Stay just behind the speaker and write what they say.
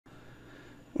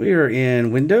We are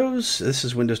in Windows. This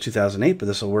is Windows 2008, but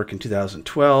this will work in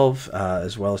 2012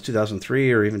 as well as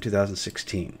 2003 or even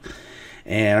 2016.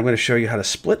 And I'm going to show you how to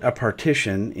split a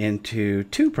partition into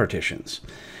two partitions.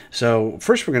 So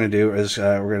first we're going to do is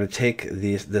we're going to take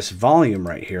this volume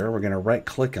right here. We're going to right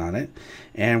click on it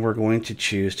and we're going to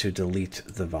choose to delete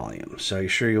the volume. So you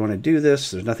sure you want to do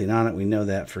this? There's nothing on it. We know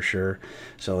that for sure.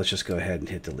 So let's just go ahead and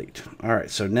hit delete. All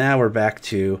right, so now we're back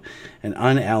to an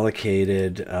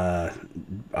unallocated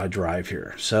drive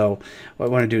here. So what I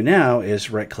want to do now is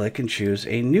right click and choose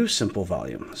a new simple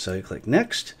volume. So you click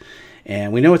next,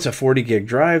 and we know it's a 40 gig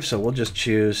drive, so we'll just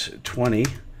choose 20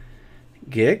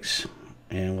 gigs.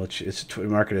 And we'll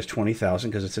mark it as 20,000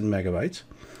 because it's in megabytes.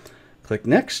 Click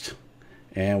next,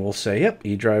 and we'll say, yep,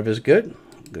 E drive is good.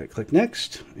 Click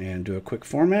next, and do a quick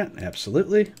format,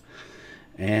 absolutely.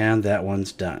 And that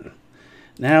one's done.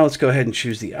 Now let's go ahead and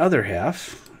choose the other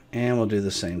half, and we'll do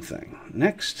the same thing.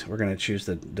 Next, we're going to choose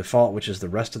the default, which is the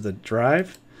rest of the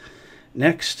drive.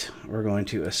 Next, we're going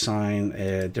to assign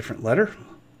a different letter.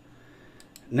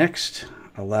 Next,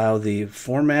 allow the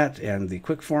format and the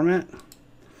quick format.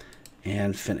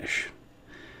 And finish.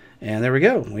 And there we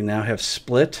go. We now have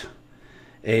split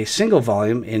a single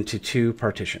volume into two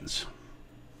partitions.